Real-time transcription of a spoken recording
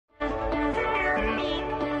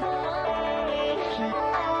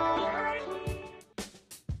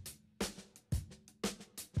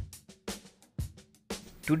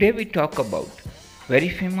Today we talk about very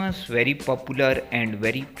famous, very popular and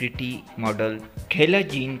very pretty model Keilah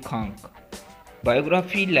Kang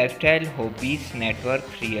biography, lifestyle, hobbies, network,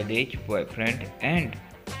 real age, boyfriend and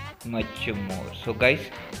much more. So guys,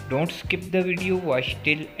 don't skip the video, watch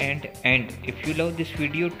till end, and if you love this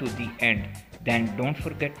video to the end, then don't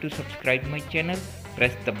forget to subscribe my channel,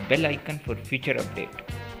 press the bell icon for future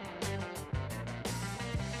update.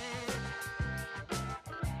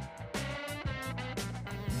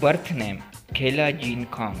 Birth name Keilah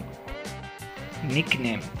Kang.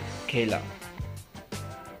 Nickname Keilah.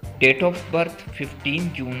 Date of birth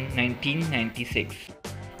 15 June 1996.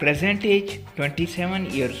 Present age 27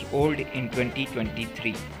 years old in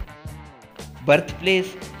 2023.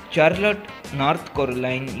 Birthplace Charlotte, North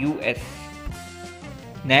Carolina, US.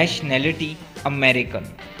 Nationality American.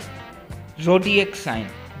 Zodiac sign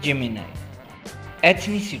Gemini.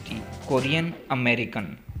 Ethnicity Korean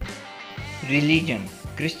American. Religion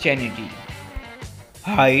Christianity.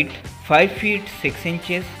 Height 5 feet 6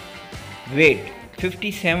 inches. Weight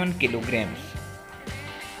 57 kilograms.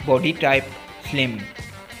 Body type slim.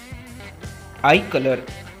 Eye color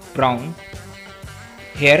brown.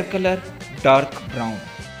 Hair color dark brown.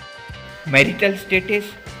 Marital status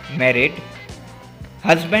married.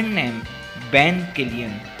 Husband name Kang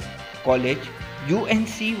Killian. College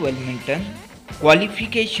UNC Wilmington.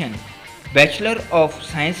 Qualification Bachelor of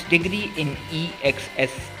Science degree in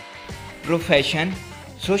EXS. Profession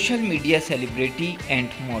social media celebrity and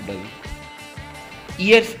model.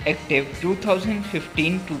 Years active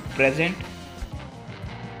 2015 to present.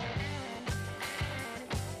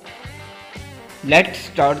 Let's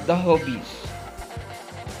start the hobbies.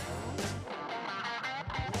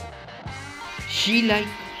 She likes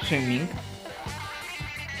swimming.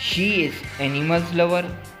 She is animals lover.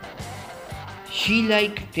 She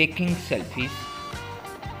like taking selfies.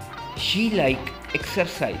 She like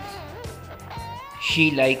exercise. She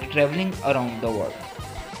like traveling around the world.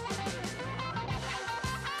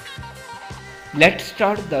 Let's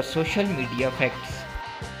start the social media facts.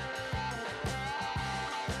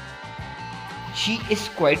 She is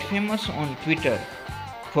quite famous on Twitter.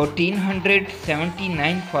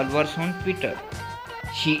 1479 followers on Twitter.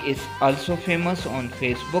 She is also famous on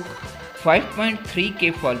Facebook.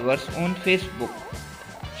 5.3k followers on Facebook.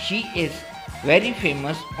 She is very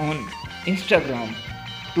famous on Instagram.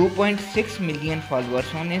 2.6 million followers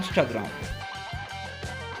on Instagram.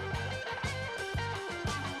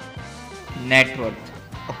 Net worth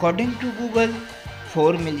according to Google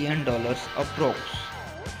 $4 million approx.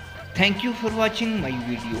 Thank you for watching my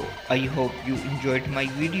video. I hope you enjoyed my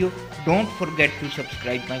video. Don't forget to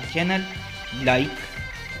subscribe my channel, like,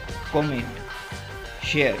 comment,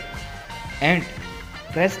 share and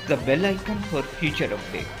press the bell icon for future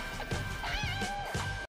updates.